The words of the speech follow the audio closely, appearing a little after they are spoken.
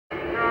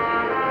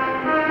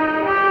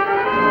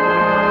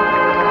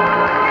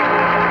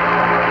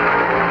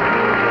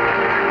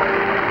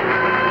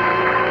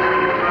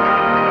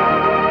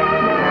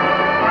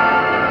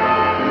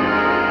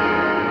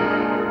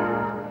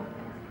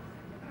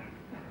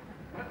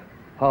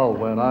Oh,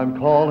 when I'm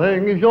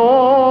calling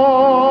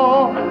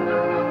your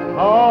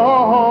home.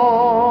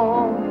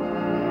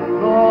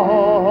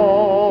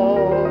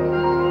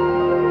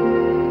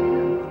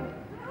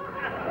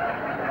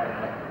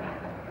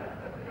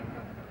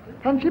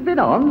 Hasn't she been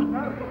on?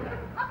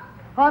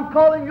 I'm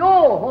calling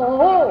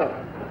your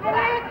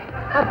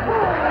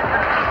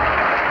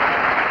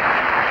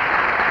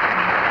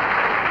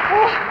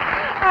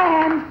I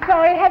am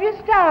sorry. Have you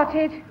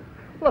started?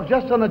 Well, I've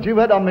just done a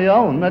duet on my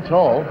own, that's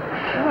all.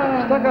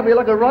 Stuck up here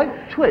like a right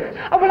twit.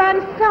 Oh, well,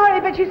 I'm sorry,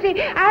 but you see,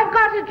 I've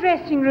got a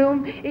dressing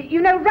room,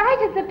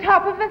 right at the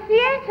top of the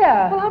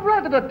theatre. Well, I'm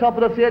right at the top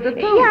of the theatre, too.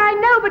 Yeah, I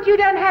know, but you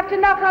don't have to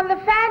knock on the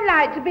fan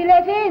light to be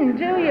let in,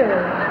 do you?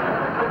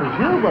 It was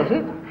you, was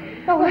it?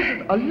 Oh,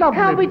 a lovely...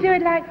 Can't we do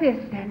it like this,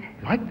 then?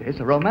 Like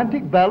this? A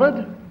romantic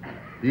ballad?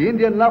 The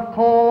Indian love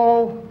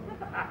call?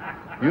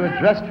 You were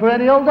dressed for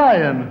any old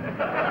iron.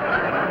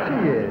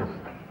 She is.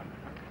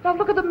 Now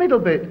look at the middle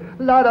bit.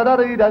 La da da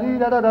dee da dee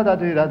da da da da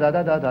dee da da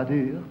da da da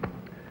dee.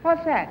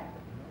 What's that?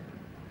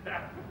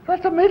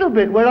 That's the middle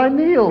bit where I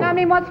kneel. No, I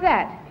mean, what's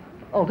that?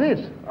 Oh, this?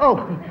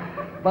 Oh,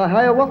 my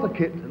Hiawatha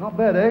kit. Not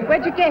bad, eh?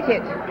 Where'd you get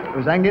it? It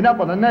was hanging up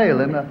on a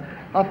nail in the...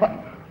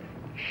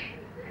 Shh.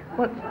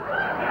 What?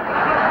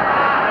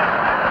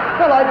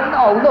 Well, I didn't...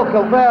 Oh, look,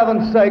 for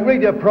heaven's sake,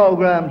 read your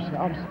programs.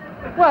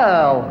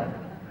 Well...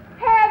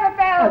 Hear the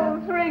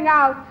bells ring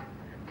out.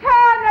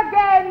 Turn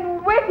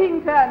again,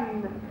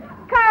 Whittington.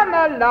 Come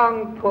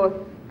along, puss.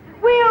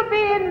 We'll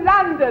be in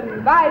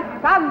London by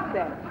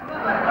sunset.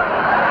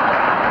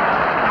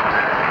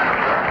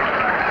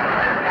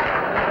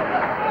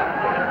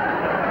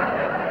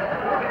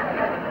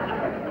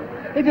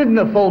 It isn't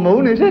a full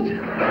moon, is it?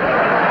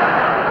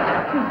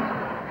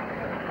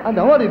 I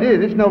know what it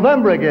is. It's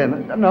November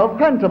again. No,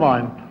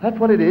 pantomime. That's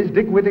what it is.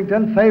 Dick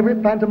Whittington,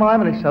 favourite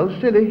pantomime, and he's so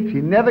silly. She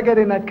never get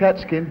in that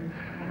catskin.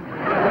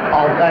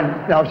 Oh,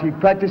 and now she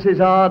practices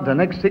hard. The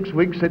next 6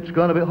 weeks, it's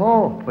going to be...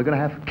 Oh, we're going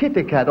to have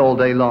kitty cat all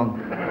day long.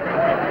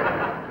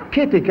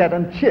 Kitty cat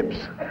and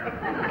chips.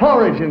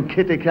 Porridge and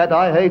kitty cat,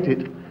 I hate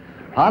it.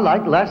 I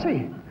like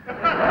lassie.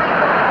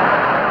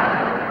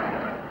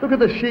 Look at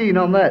the sheen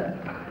on that.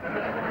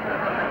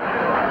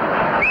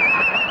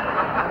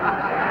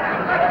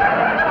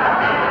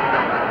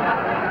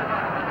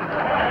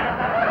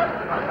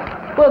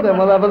 Well, then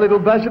we'll have a little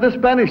bash of the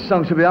Spanish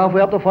song. She'll be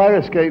halfway up the fire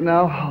escape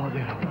now. Oh,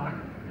 dear.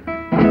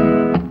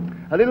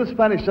 A little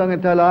Spanish song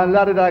and tell her,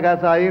 la de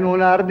ragazza in un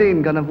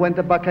jardín, que no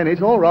fuente pa' que...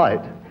 It's all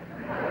right.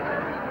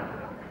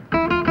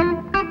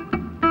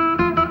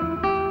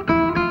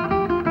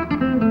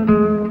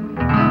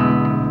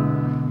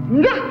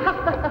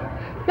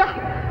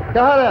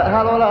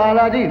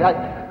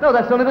 No,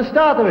 that's only the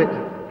start of it.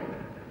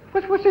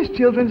 What's this,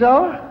 children's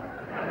hour?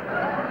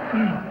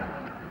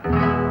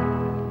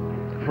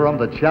 From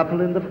the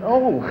chapel in the...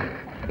 Oh!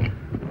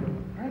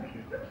 Thank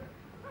you.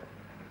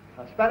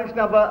 A Spanish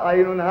number,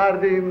 hay un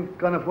jardín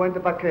con una fuente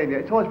pequeña.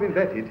 It's always been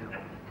vetted.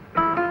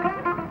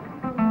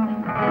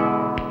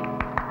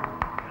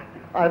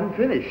 I haven't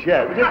finished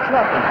yet. We're just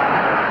clapping.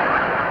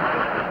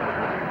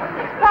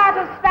 It's part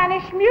of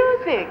Spanish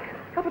music.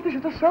 Oh, but this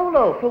is the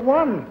solo, for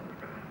one.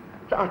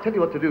 So I'll tell you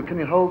what to do. Can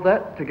you hold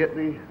that to get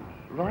the...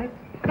 Right?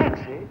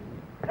 That's it.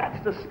 That's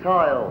the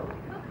style.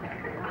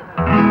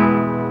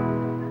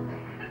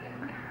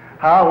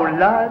 How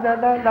la la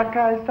la la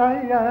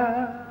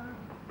casaya.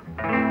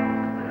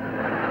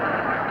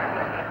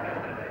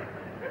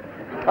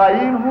 Hay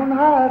un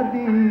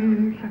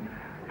jardín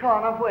con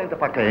una fuente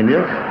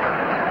pequeña.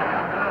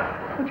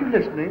 Aren't you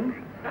listening?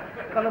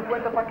 Con una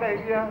fuente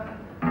pequeña.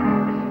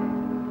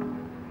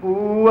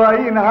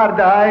 Hay un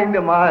jardín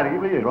de Maria.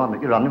 You're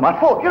on my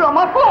foot. You're on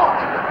my foot.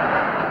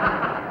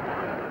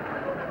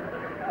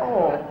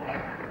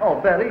 Oh,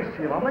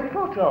 bellissimo, my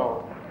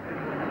photo.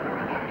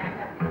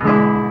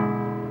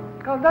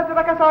 Caldate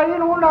la casa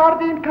in un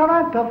jardín con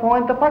una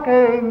fuente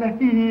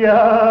pequeña.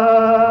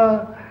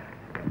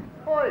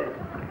 Oi.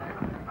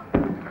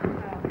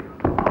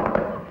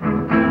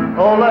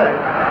 Ole.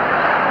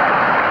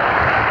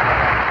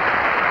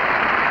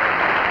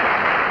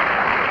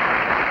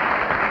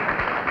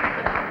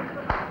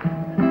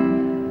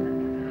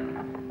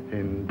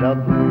 In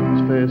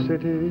Dublin's fair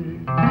city,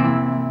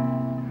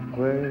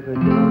 where the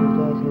girls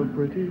are so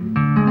pretty,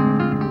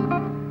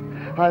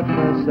 I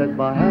first set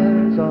my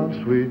eyes on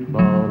sweet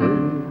Molly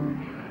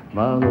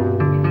Mallow,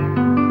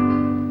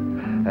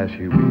 as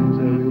she wheels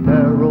her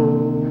wheelbarrow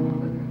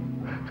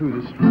through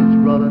the streets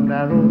broad and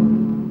narrow,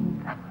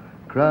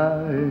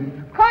 crying,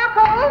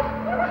 Cockles!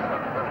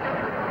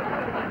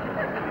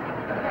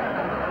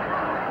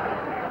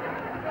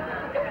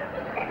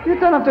 You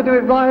don't have to do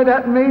it right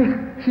at me.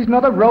 She's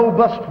not a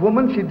robust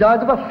woman. She died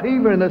of a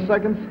fever in the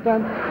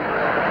circumstance.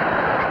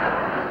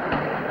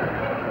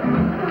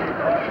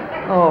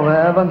 Oh, for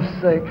heaven's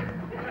sake.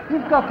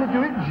 You've got to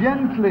do it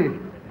gently.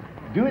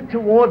 Do it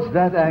towards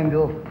that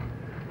angle.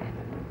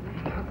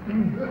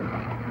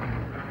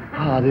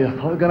 Ah, dear.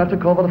 We're going to have to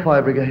call for the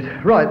fire brigade.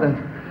 Right, then.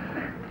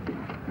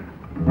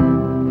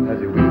 As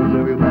he wheels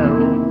her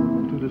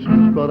wheelbarrow to the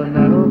streets broad and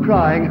narrow, you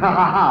crying. Ha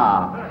ha ha.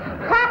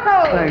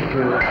 Cockle! Thank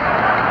you.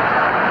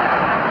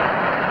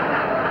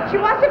 She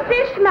was a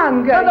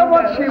fishmonger. I know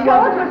what she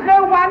was. It was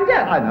no wonder.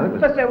 I know it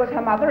was. For so was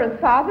her mother and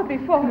father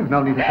before. You've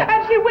no need to...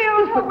 And she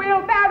wheeled her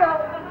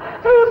wheelbarrow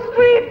through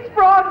streets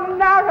broad and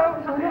narrow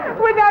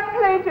with that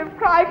plaintive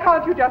cry.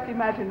 Can't you just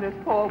imagine this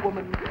poor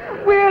woman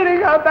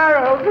wheeling her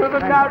barrow through the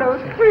narrow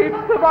streets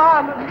of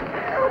Ireland?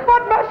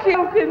 What must she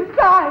felt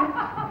inside?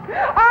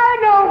 I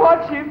know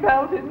what she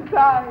felt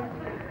inside.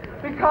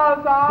 Because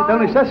It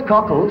only says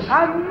cockles.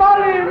 I'm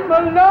Molly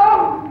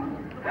Malone.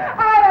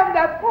 I am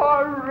that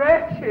poor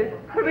wretched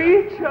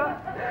creature.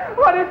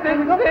 What is this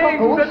thing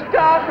that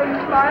darkens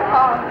my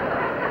heart?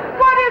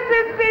 What is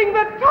this thing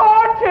that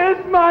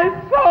tortures my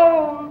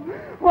soul?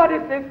 What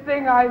is this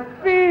thing I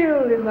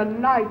feel in the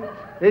night?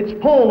 It's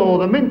Polo,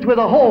 the mint with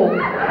a hole.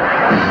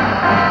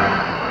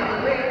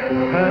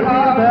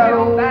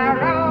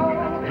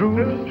 Barrow,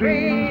 through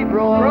streets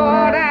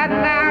broad and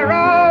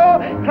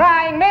narrow,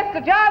 crying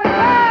Mr. Johnson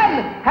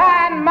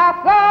and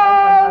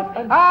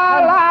muscles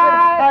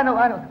alive. I know.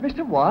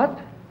 Mr. what?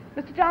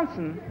 Mr.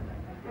 Johnson.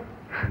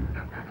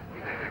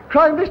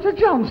 Crying Mr.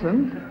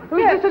 Johnson? Who's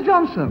Yes. Mr.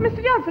 Johnson?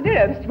 Mr. Johnson,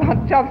 dear,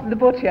 Mr. Johnson the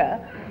butcher.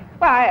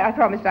 Why, I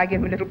promised I'd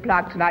give him a little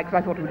plug tonight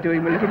because I thought it would do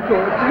him a little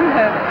good.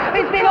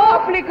 It's been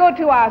awfully good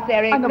to us,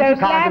 Eric. I know, Those you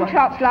can't lamb do it.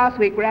 chops last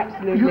week were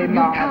absolutely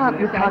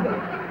marvelous.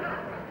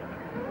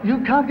 You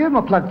can't give him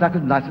a plug that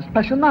night. It's a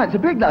special night. It's a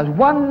big night. It's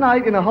one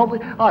night in a whole...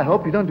 I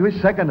hope you don't do his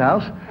second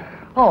house.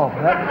 Oh,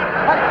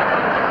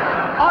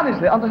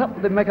 honestly,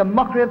 they make a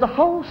mockery of the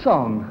whole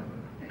song.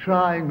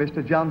 Trying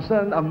Mr.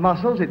 Johnson and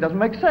muscles, it doesn't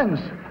make sense.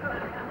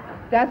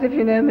 As if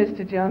you know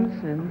Mr.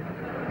 Johnson.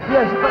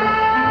 Yes, but...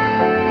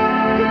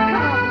 You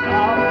can't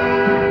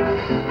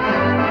now.